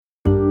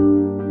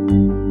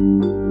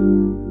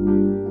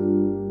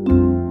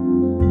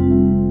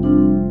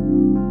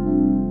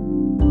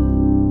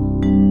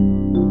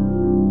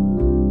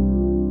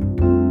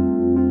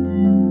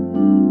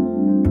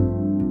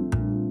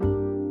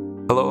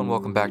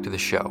back to the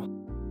show.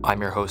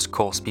 I'm your host,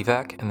 Cole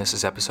Spivak, and this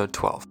is episode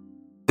 12.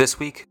 This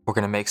week, we're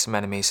going to make some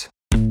enemies.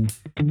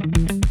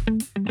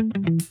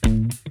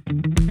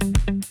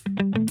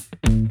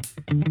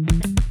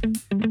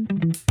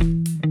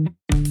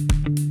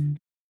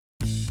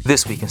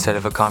 This week, instead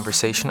of a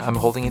conversation, I'm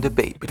holding a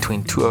debate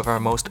between two of our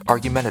most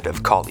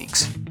argumentative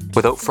colleagues.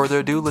 Without further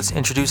ado, let's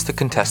introduce the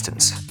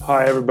contestants.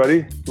 Hi,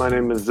 everybody. My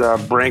name is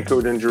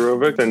Branko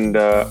Denjarovic, and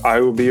I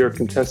will be your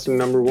contestant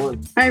number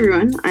one. Hi,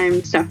 everyone.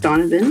 I'm Stef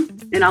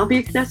Donovan, and I'll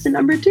be contestant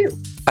number 2.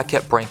 I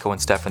kept Branko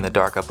and Stef in the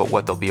dark about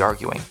what they'll be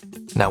arguing.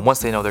 Now, once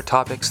they know their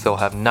topics, they'll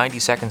have 90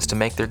 seconds to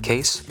make their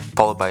case,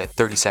 followed by a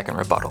 30-second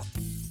rebuttal.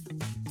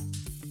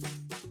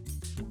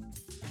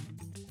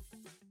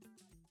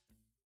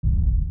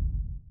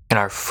 In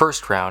our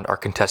first round, our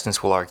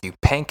contestants will argue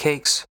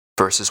pancakes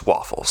versus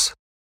waffles.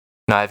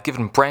 Now, I've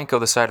given Branko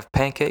the side of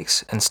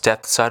pancakes and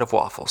Stef the side of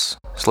waffles.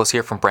 So let's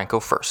hear from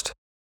Branko first.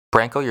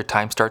 Branko, your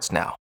time starts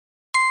now.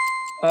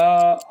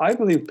 I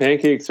believe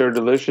pancakes are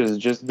delicious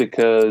just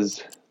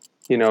because,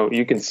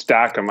 you can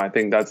stack them. I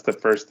think that's the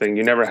first thing.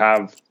 You never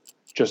have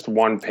just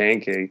one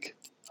pancake.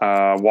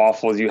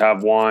 Waffles, you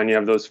have one. You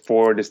have those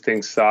 4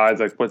 distinct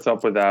sides. Like, what's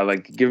up with that?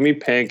 Like, give me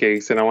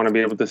pancakes and I want to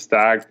be able to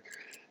stack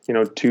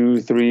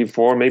 2, 3,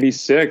 4, maybe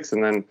 6,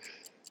 and then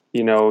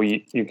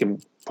you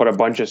can put a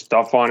bunch of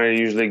stuff on it. It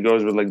usually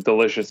goes with like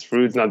delicious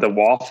fruits. Not that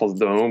waffles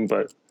don't,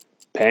 but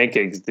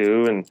pancakes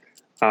do. And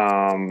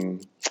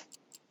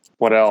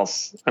what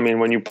else? I mean,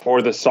 when you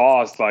pour the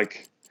sauce,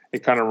 like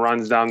it kind of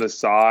runs down the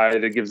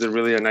side. It gives it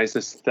really a nice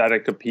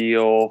aesthetic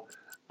appeal.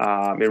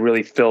 It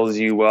really fills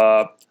you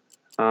up.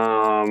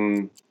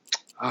 I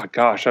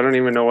don't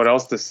even know what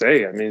else to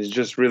say. I mean, it's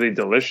just really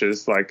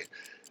delicious. Like,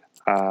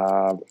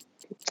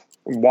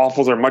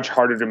 waffles are much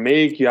harder to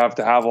make. You have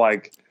to have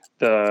like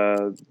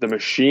the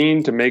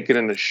machine to make it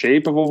in the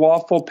shape of a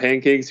waffle.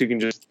 Pancakes, you can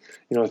just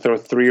throw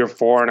 3 or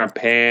 4 in a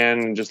pan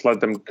and just let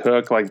them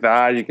cook like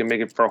that. You can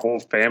make it for a whole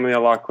family a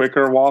lot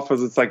quicker.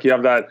 Waffles, it's like you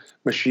have that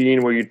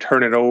machine where you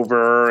turn it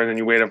over and then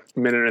you wait a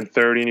minute and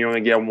 30 and you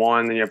only get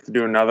one, then you have to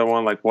do another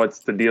one. Like, what's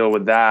the deal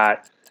with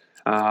that?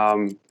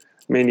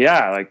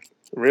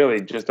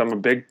 Really, just I'm a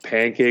big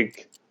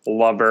pancake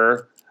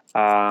lover.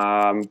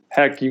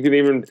 Heck, you can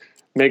even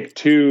make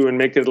 2 and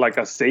make it like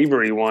a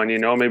savory one,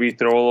 maybe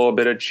throw a little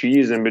bit of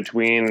cheese in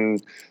between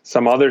and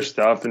some other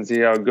stuff and see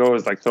how it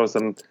goes. Like, throw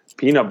some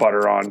peanut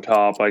butter on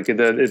top. Like,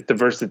 the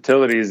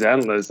versatility is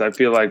endless. I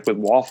feel like with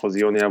waffles,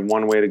 you only have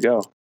one way to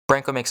go.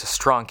 Branko makes a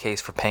strong case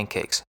for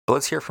pancakes, but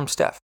let's hear from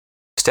Stef.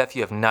 Stef,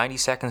 you have 90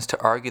 seconds to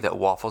argue that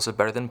waffles are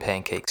better than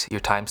pancakes. Your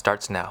time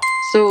starts now.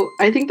 So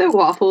I think that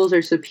waffles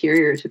are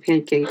superior to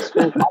pancakes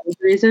for a lot of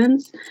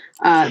reasons.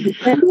 The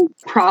pancake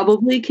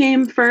probably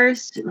came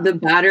first. The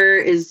batter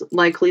is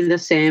likely the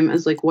same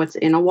as like what's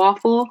in a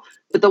waffle,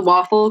 but the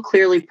waffle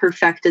clearly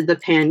perfected the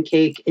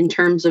pancake in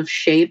terms of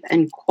shape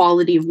and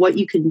quality of what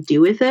you can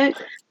do with it.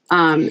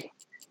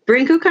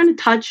 Branko kind of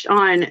touched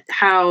on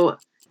how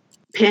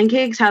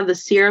pancakes have the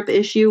syrup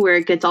issue where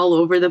it gets all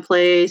over the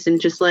place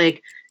and just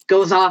like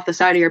goes off the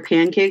side of your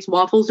pancakes.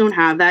 Waffles don't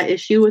have that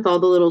issue with all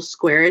the little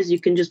squares. You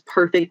can just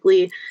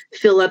perfectly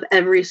fill up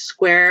every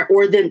square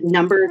or the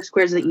number of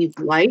squares that you'd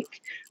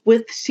like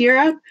with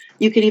syrup.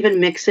 You can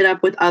even mix it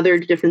up with other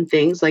different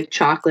things like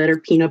chocolate or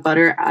peanut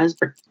butter, as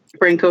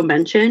Branko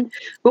mentioned.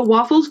 But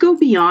waffles go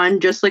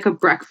beyond just like a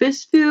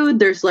breakfast food.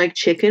 There's like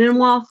chicken and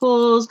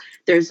waffles.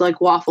 There's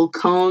like waffle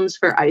cones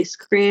for ice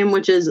cream,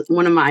 which is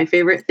one of my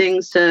favorite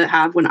things to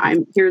have when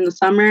I'm here in the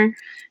summer.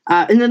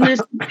 And then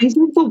there's things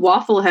like the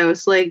Waffle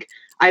House. Like,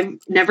 I've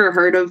never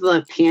heard of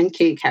the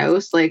Pancake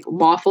House. Like,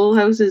 Waffle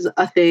House is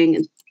a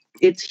thing.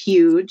 It's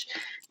huge.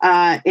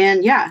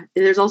 And yeah,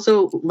 there's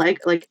also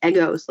like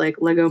Eggos, like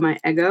Lego My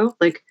Eggo.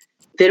 Like,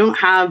 they don't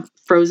have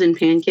frozen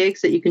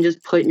pancakes that you can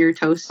just put in your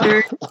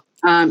toaster.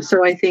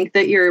 So I think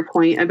that your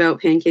point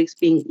about pancakes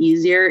being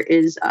easier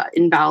is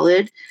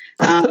invalid.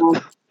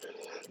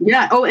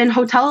 Yeah. Oh, and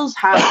hotels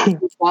have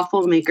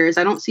waffle makers.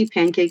 I don't see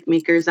pancake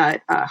makers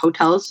at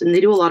hotels, and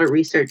they do a lot of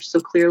research. So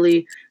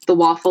clearly the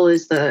waffle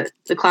is the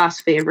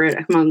class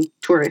favorite among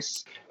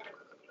tourists.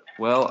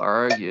 Well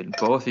argued.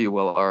 Both of you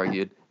well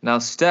argued. Now,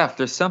 Stef,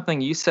 there's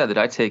something you said that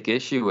I take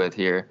issue with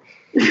here.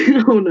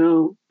 Oh,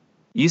 no.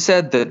 You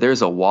said that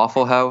there's a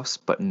Waffle House,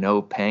 but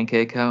no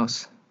Pancake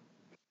House.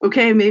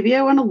 Okay, maybe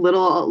I went a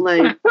little,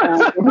 like...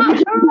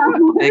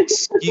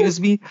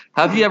 Excuse me?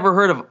 Have you ever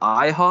heard of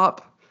IHOP?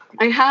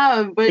 I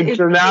have, but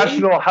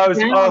International House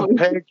of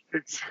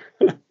Pancakes.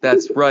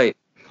 That's right.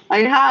 I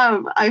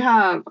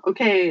have.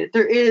 Okay,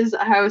 there is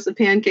a house of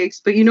pancakes,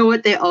 but you know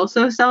what they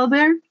also sell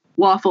there?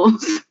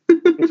 Waffles.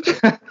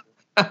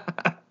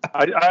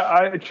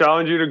 I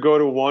challenge you to go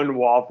to one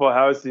Waffle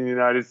House in the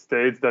United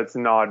States that's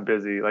not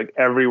busy. Like,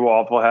 every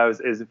Waffle House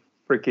is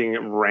freaking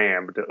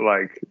rammed.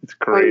 Like, it's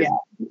crazy. Oh,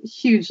 yeah,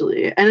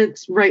 hugely. And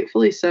it's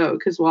rightfully so,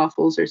 because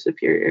waffles are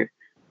superior.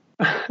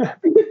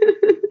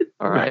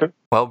 All right.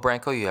 Well,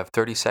 Branko, you have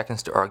 30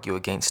 seconds to argue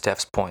against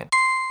Stef's point.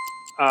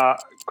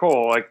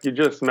 Cole, like you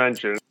just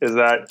mentioned, is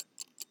that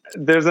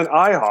there's an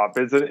IHOP.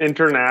 It's an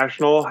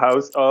international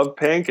house of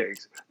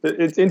pancakes.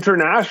 It's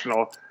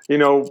international.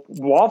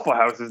 Waffle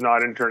House is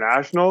not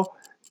international.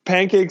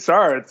 Pancakes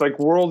are. It's like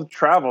world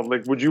traveled.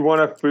 Like, would you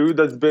want a food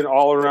that's been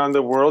all around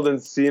the world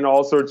and seen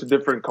all sorts of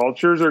different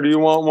cultures, or do you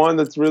want one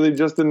that's really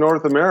just in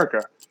North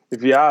America?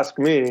 If you ask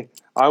me,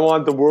 I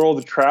want the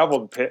world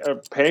traveled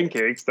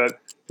pancakes that,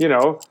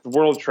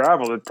 world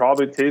traveled. It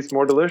probably tastes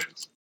more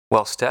delicious.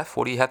 Well, Steph,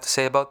 what do you have to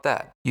say about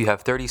that? You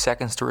have 30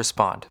 seconds to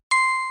respond.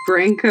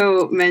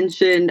 Branko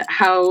mentioned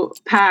how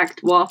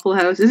packed Waffle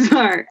Houses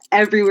are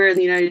everywhere in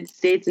the United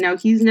States. Now,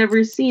 he's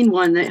never seen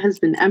one that has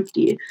been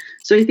empty.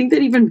 So I think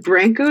that even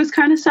Branko is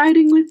kind of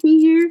siding with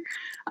me here.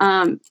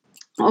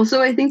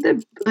 Also, I think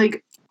that,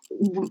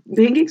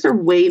 pancakes are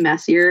way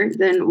messier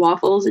than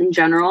waffles in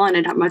general, and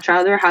I'd much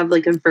rather have,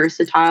 a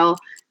versatile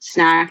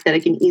snack that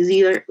I can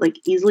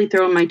easily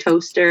throw in my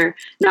toaster,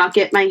 not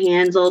get my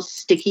hands all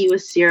sticky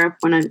with syrup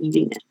when I'm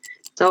eating it.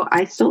 So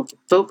I still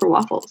vote for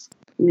waffles.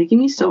 Making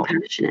me so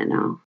passionate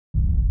now.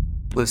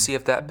 Let's see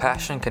if that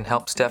passion can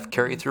help Steph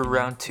carry through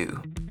round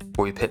 2,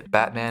 where we pit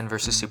Batman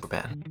versus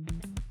Superman.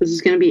 This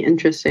is going to be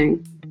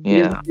interesting.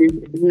 Yeah.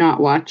 You've not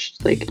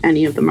watched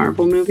any of the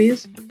Marvel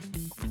movies.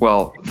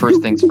 Well,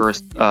 first things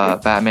first,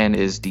 Batman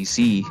is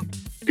DC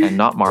and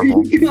not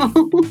Marvel.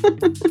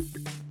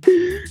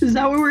 Is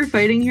that what we're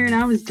fighting here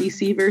now? Is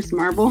DC versus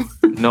Marvel?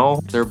 No,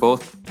 they're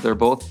both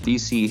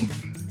DC.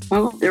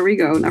 Oh, there we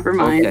go. Never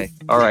mind. Okay.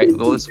 All right.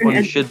 Well, this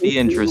one should be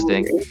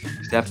interesting.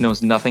 Steph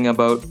knows nothing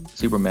about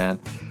Superman,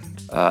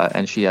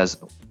 and she has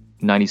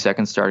 90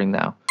 seconds starting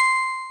now.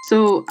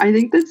 So I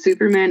think that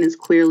Superman is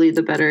clearly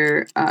the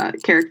better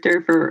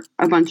character for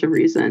a bunch of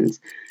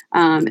reasons.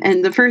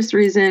 And the first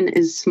reason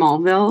is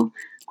Smallville.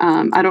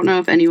 I don't know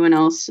if anyone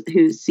else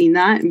who's seen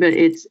that, but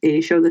it's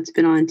a show that's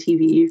been on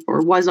TV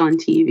or was on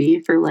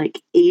TV for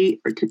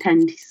 8 to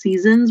 10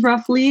 seasons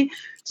roughly.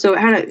 So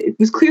it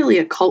was clearly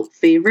a cult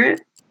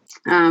favorite.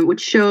 Which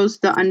shows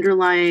the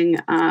underlying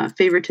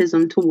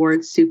favoritism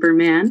towards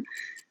Superman.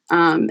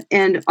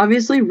 And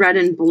obviously red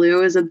and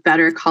blue is a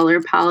better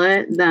color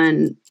palette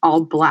than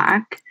all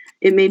black.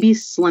 It may be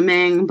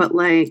slimming, but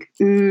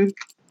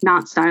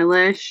not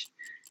stylish.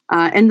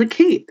 And the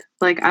cape.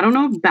 I don't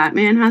know if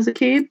Batman has a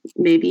cape.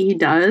 Maybe he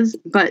does.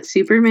 But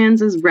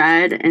Superman's is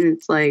red and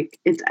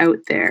it's out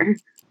there.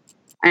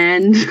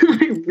 And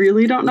I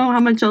really don't know how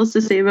much else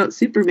to say about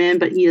Superman,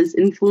 but he has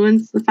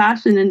influenced the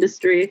fashion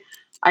industry.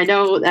 I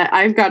know that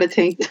I've got a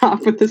tank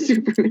top with the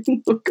Superman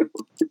logo.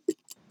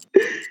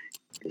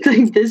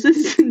 This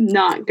is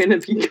not going to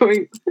be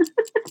going...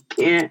 I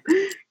can't.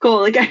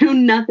 Cole, I know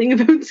nothing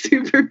about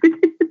Superman.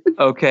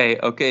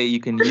 Okay, you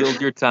can yield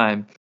your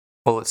time.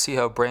 Well, let's see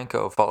how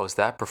Branko follows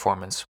that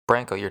performance.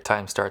 Branko, your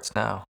time starts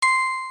now.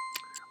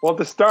 Well,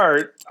 to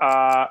start,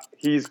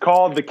 he's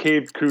called the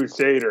Cape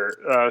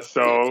Crusader.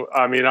 So,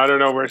 I don't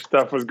know where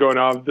Steph was going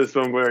on with this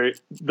one, where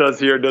does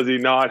he or does he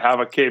not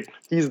have a cape?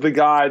 He's the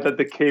guy that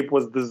the cape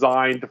was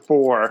designed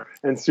for,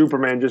 and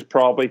Superman just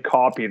probably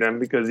copied him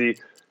because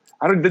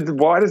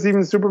why does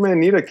even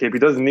Superman need a cape? He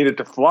doesn't need it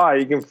to fly.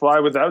 He can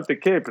fly without the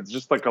cape. It's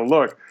just a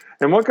look.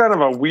 And what kind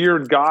of a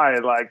weird guy,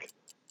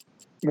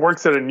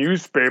 works at a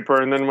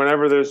newspaper, and then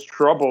whenever there's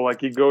trouble,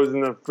 he goes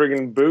in the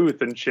friggin'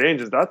 booth and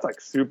changes? That's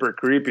super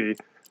creepy.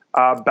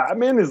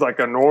 Batman is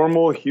a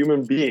normal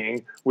human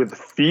being with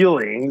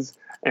feelings,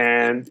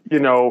 and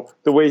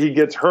the way he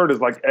gets hurt is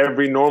like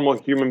every normal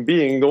human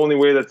being. The only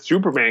way that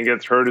Superman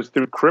gets hurt is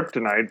through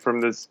kryptonite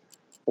from this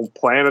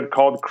planet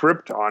called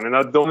Krypton, and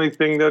that's the only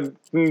thing that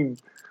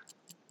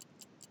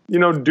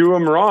do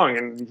him wrong.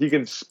 And he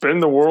can spin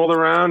the world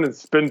around and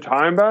spin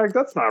time back.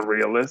 That's not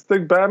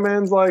realistic.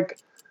 Batman's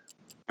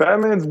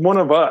one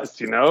of us.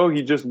 He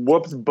just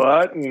whoops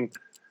butt, and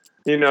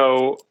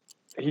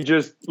he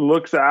just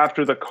looks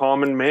after the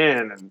common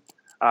man, and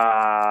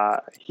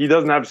he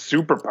doesn't have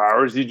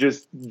superpowers. He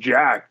just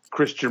jacked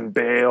Christian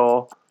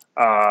Bale.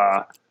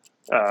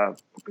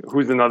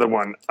 Who's another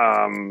one?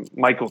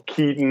 Michael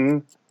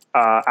Keaton,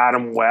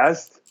 Adam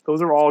West.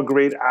 Those are all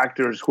great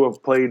actors who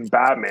have played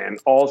Batman.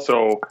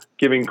 Also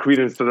giving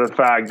credence to the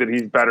fact that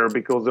he's better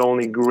because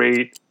only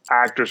great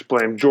actors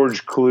play him.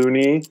 George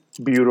Clooney,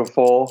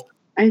 beautiful.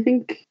 I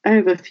think I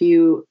have a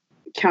few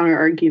counter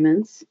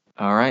arguments.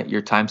 All right,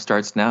 your time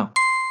starts now.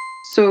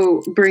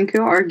 So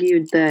Branko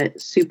argued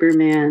that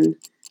Superman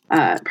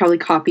probably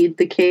copied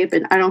the cape,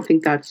 and I don't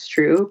think that's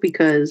true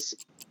because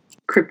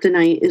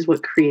kryptonite is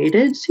what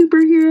created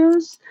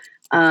superheroes.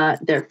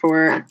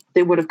 Therefore,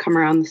 they would have come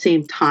around the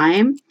same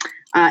time.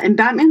 And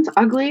Batman's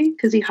ugly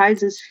because he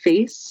hides his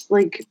face.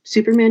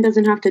 Superman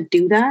doesn't have to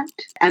do that.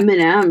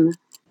 Eminem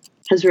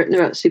has written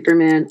about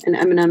Superman, and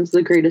Eminem's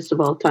the greatest of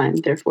all time.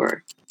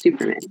 Therefore,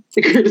 Superman,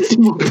 the greatest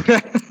of all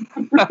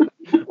time.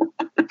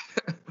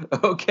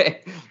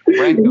 Okay.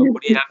 Branko,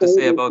 what do you have to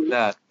say about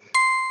that?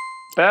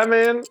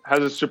 Batman has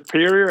a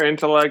superior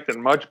intellect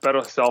and much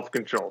better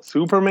self-control.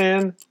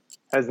 Superman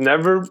has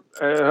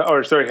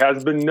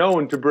been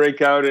known to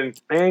break out in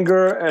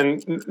anger,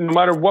 and no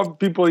matter what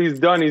people he's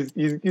done,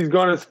 he's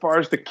gone as far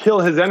as to kill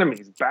his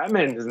enemies.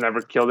 Batman has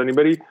never killed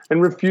anybody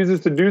and refuses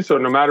to do so,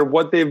 no matter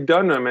what they've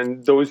done to him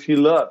and those he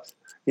loves.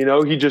 You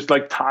know, he just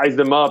like ties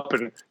them up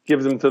and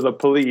gives them to the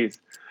police.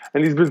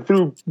 And he's been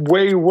through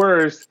way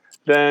worse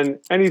than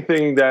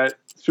anything that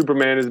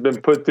Superman has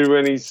been put through,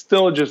 and he's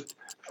still just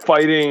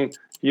fighting,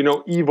 you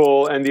know,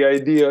 evil and the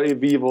idea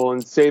of evil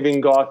and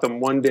saving Gotham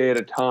one day at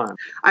a time.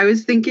 I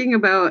was thinking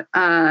about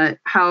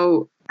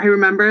how I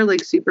remember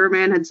like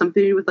Superman had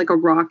something to do with like a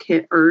rock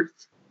hit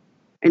Earth.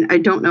 And I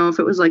don't know if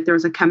it was like there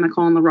was a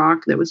chemical in the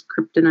rock that was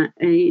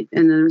kryptonite,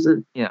 and there was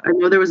I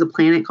know there was a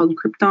planet called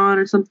Krypton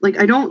or something. Like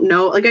I don't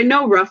know. Like I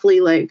know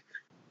roughly like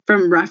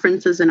from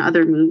references in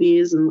other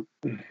movies and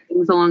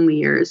things along the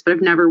years, but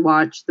I've never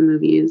watched the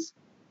movies,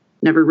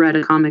 never read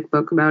a comic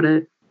book about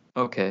it.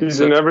 Okay. He's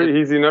in every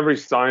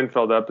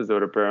Seinfeld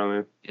episode,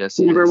 apparently. Yes.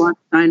 Never watched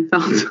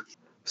Seinfeld.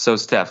 So,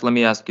 Steph, let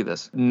me ask you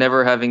this.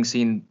 Never having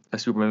seen a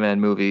Superman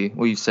movie,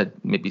 well, you said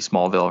maybe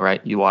Smallville, right?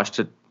 You watched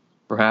it,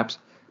 perhaps?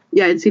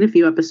 Yeah, I'd seen a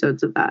few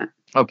episodes of that.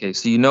 Okay,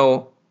 so you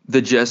know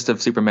the gist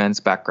of Superman's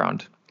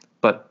background,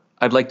 but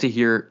I'd like to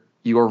hear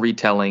your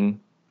retelling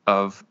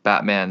of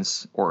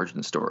Batman's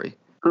origin story.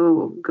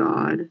 Oh,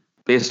 God.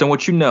 Based on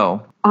what you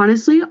know.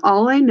 Honestly,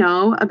 all I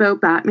know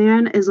about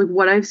Batman is like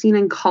what I've seen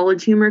in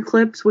college humor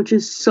clips, which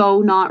is so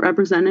not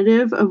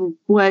representative of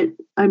what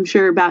I'm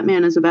sure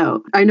Batman is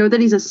about. I know that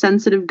he's a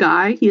sensitive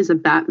guy. He has a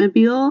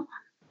Batmobile,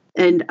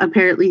 and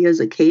apparently he has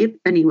a cape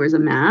and he wears a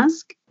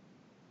mask.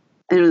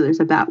 I know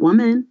there's a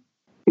Batwoman.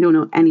 I don't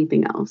know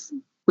anything else.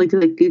 Like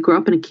you grow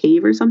up in a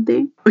cave or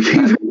something?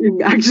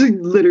 Actually,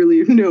 literally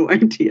have no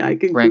idea.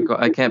 Branko,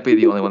 I can't be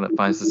the only one that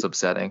finds this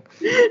upsetting.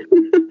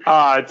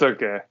 It's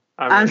okay.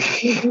 I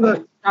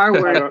mean, Star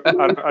Wars.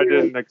 I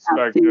didn't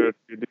expect it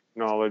to be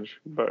knowledge,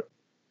 but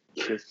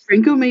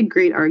Branko made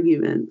great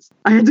arguments.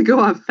 I had to go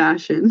off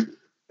fashion.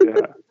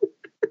 Yeah.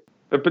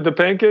 But the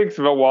pancakes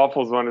and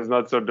waffles one is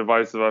not so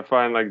divisive. I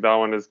find like that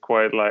one is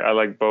quite like, I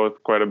like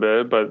both quite a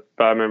bit, but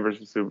Batman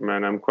versus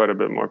Superman, I'm quite a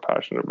bit more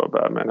passionate about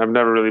Batman. I've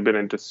never really been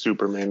into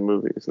Superman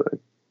movies. Like.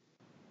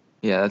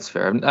 Yeah, that's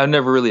fair. I've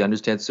never really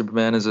understood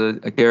Superman as a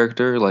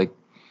character. Like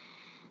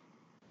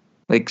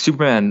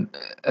Superman,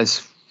 as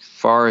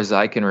far as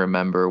I can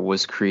remember,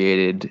 was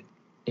created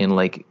in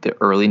like the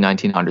early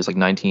 1900s, like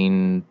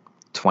 1920,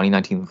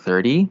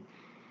 1930,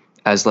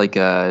 as like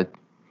a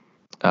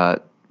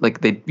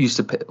like they used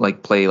to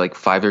play like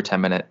 5 or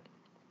 10 minute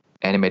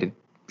animated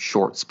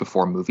shorts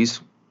before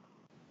movies.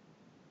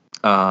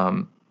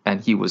 And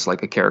he was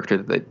like a character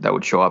that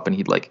would show up, and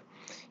he'd like,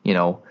 you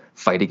know,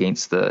 fight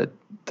against the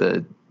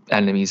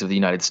enemies of the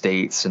United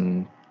States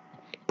and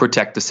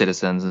protect the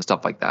citizens and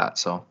stuff like that.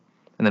 So,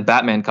 and then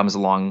Batman comes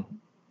along,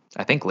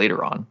 I think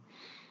later on.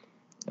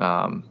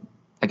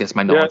 I guess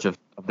my knowledge of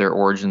their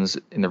origins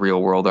in the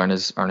real world aren't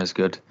as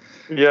good.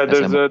 Yeah,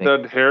 there's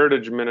that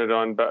Heritage Minute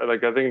on,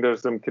 like I think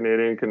there's some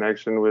Canadian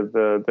connection with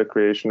the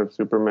creation of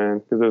Superman,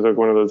 because there's like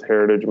one of those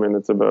Heritage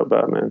Minutes about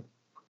Batman.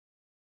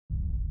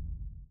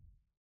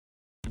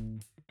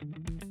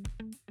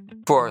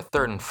 For our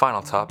third and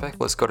final topic,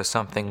 let's go to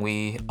something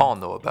we all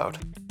know about.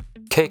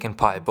 Cake and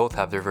pie both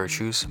have their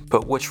virtues,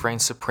 but which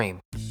reigns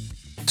supreme?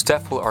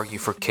 Steph will argue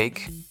for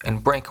cake,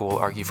 and Branko will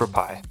argue for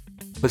pie.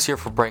 Let's hear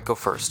from Branko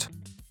first.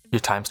 Your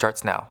time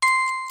starts now.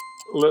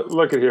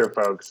 Look at here,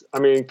 folks. I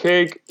mean,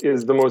 cake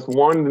is the most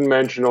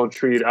one-dimensional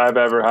treat I've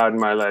ever had in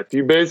my life.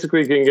 You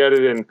basically can get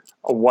it in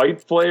a white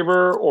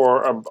flavor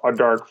or a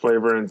dark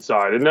flavor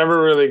inside. It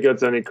never really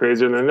gets any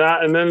crazier than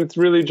that. And then it's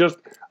really just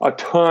a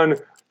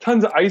tons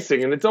of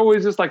icing, and it's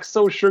always just like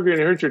so sugary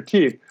and it hurts your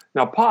teeth.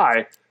 Now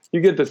pie,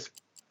 you get this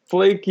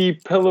flaky,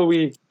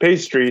 pillowy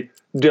pastry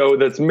dough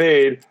that's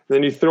made,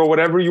 then you throw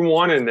whatever you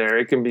want in there.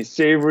 It can be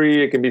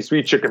savory, it can be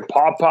sweet. Chicken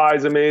pot pie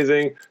is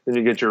amazing. Then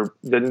you get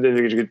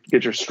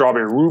your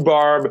strawberry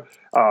rhubarb,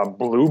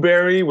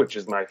 blueberry, which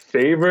is my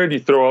favorite. You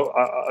throw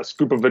a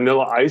scoop of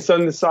vanilla ice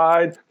on the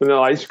side,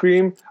 vanilla ice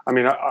cream. I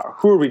mean,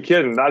 who are we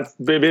kidding? That's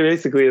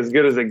basically as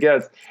good as it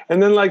gets.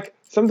 And then like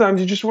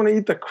sometimes you just want to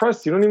eat the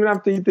crust. You don't even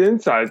have to eat the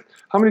insides.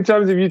 How many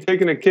times have you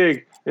taken a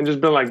cake and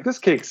just been like, this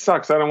cake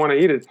sucks, I don't want to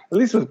eat it? At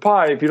least with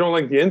pie, if you don't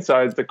like the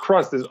insides, the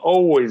crust is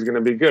always going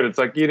to be good. It's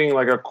like eating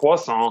like a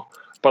croissant,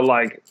 but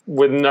like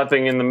with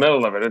nothing in the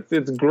middle of it.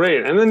 It's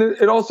great. And then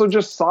it also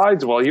just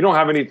sides well. You don't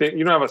have anything.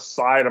 You don't have a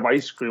side of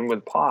ice cream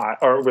with pie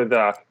or with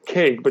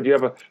cake, but you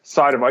have a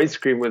side of ice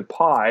cream with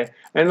pie.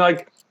 And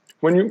like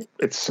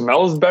it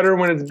smells better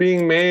when it's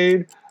being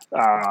made.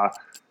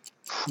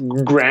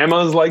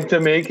 Grandmas like to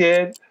make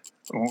it.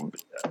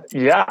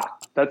 Yeah,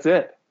 that's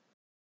it.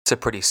 It's a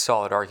pretty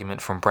solid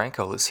argument from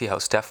Branko. Let's see how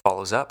Steph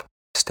follows up.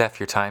 Steph,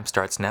 your time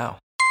starts now.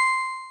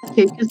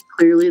 Cake is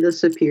clearly the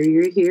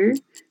superior here.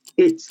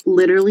 It's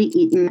literally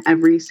eaten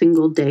every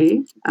single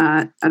day.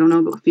 I don't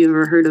know if you've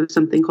ever heard of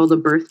something called a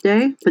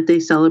birthday, but they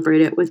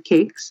celebrate it with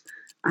cakes.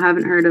 I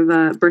haven't heard of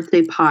a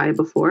birthday pie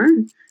before.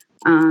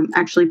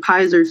 Actually,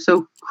 pies are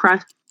so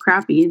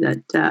crappy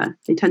that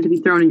they tend to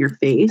be thrown in your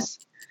face.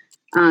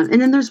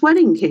 And then there's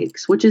wedding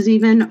cakes, which is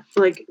even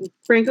like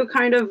Franco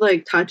kind of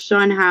like touched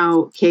on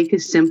how cake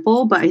is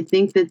simple, but I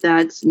think that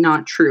that's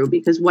not true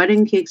because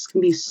wedding cakes can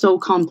be so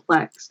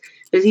complex.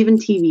 There's even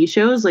TV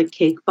shows like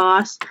Cake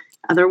Boss,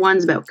 other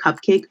ones about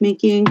cupcake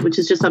making, which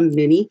is just a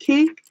mini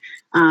cake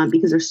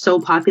because they're so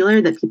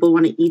popular that people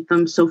want to eat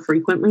them so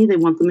frequently. They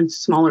want them in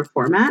smaller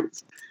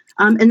formats.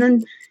 And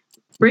then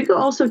Franco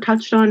also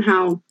touched on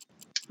how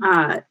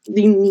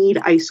you need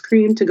ice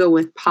cream to go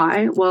with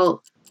pie.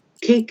 Well,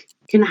 cake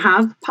can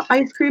have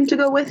ice cream to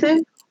go with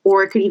it,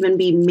 or it could even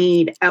be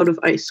made out of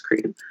ice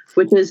cream,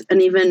 which is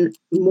an even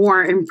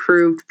more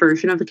improved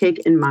version of the cake,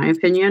 in my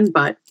opinion.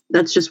 But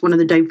that's just one of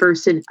the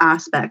diverse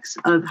aspects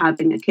of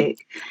having a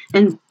cake.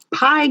 And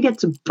pie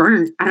gets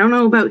burnt. I don't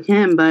know about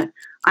him, but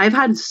I've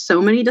had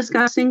so many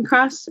disgusting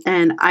crusts,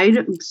 and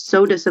I'm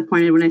so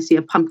disappointed when I see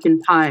a pumpkin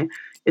pie.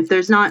 If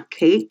there's not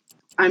cake,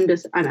 I'm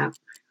out.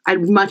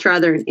 I'd much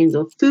rather an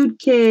angel food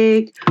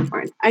cake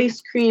or an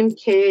ice cream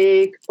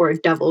cake or a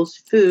devil's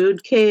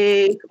food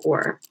cake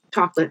or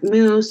chocolate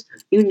mousse.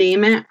 You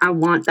name it, I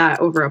want that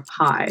over a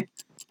pie.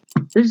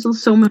 There's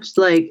so much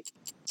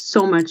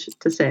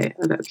to say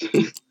about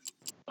cake.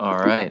 All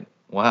right.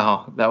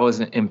 Wow. That was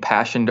an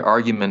impassioned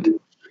argument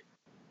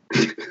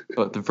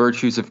about the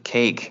virtues of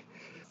cake.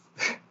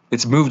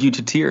 It's moved you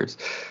to tears.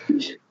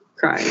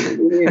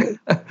 Crying.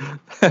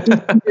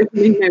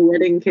 My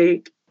wedding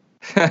cake.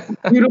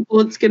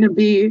 Beautiful it's gonna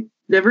be.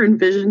 Never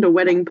envisioned a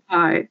wedding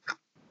pie.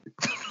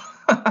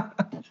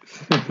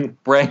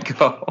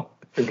 Branko,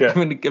 Okay. I'm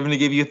gonna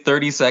give you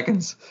 30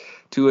 seconds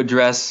to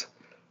address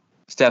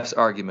Stef's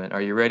argument.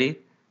 Are you ready?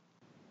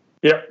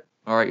 Yep.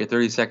 All right, your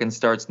 30 seconds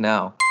starts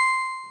now.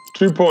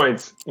 2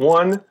 points.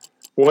 One,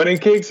 wedding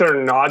cakes are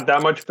not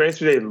that much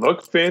fancier. They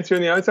look fancier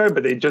on the outside,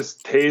 but they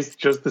just taste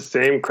just the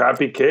same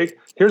crappy cake.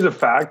 Here's a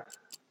fact.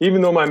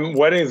 Even though my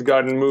wedding's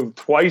gotten moved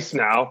twice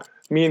now,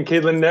 me and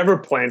Caitlin never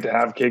planned to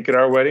have cake at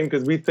our wedding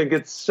because we think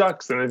it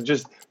sucks and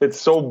it's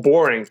so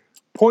boring.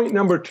 Point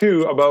number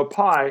 2 about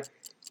pie,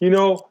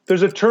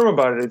 there's a term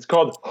about it. It's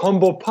called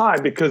humble pie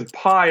because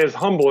pie is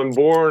humble and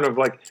born of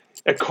like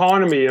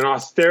economy and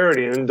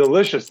austerity and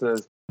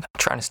deliciousness. I'm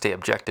trying to stay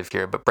objective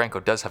here, but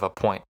Branko does have a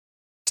point.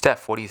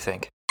 Steph, what do you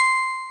think?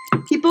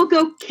 People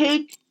go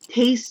cake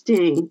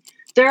tasting.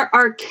 There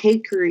are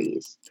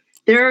cakeries.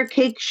 There are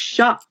cake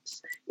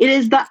shops. It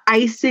is the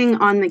icing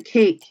on the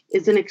cake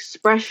is an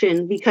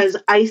expression because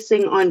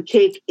icing on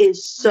cake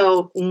is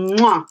so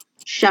mwah,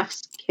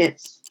 chef's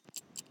kiss.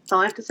 That's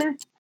all I have to say.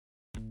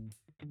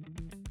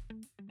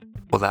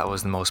 Well, that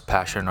was the most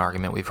passionate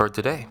argument we've heard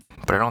today,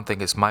 but I don't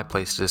think it's my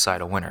place to decide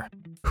a winner.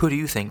 Who do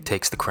you think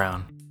takes the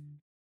crown?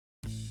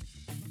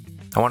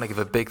 I want to give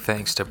a big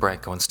thanks to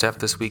Branko and Steph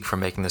this week for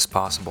making this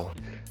possible.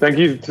 Thank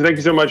you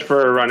so much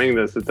for running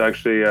this. It's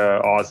actually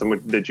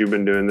awesome that you've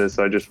been doing this.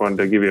 I just wanted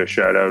to give you a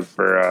shout out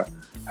for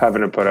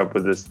having to put up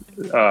with this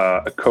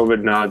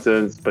COVID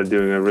nonsense, but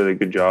doing a really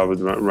good job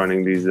with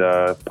running these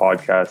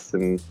podcasts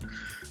and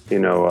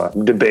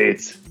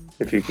debates,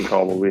 if you can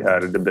call what we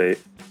had a debate.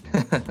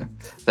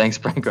 Thanks,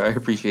 Branko. I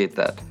appreciate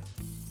that.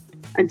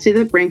 I'd say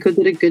that Branko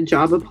did a good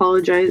job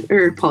apologizing.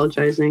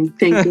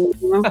 Thank you.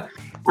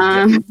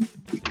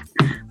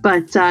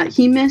 But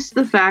he missed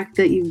the fact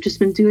that you've just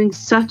been doing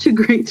such a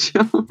great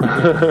job.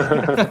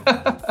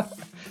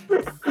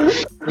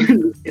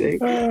 I'm just kidding.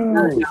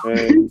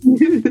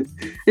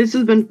 This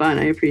has been fun.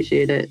 I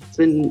appreciate it. It's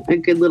been a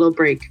good little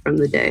break from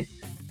the day.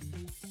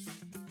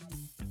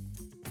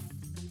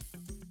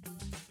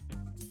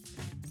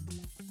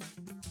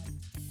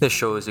 This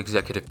show is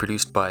executive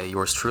produced by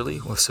yours truly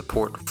with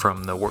support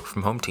from the Work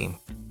From Home team.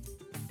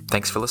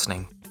 Thanks for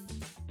listening.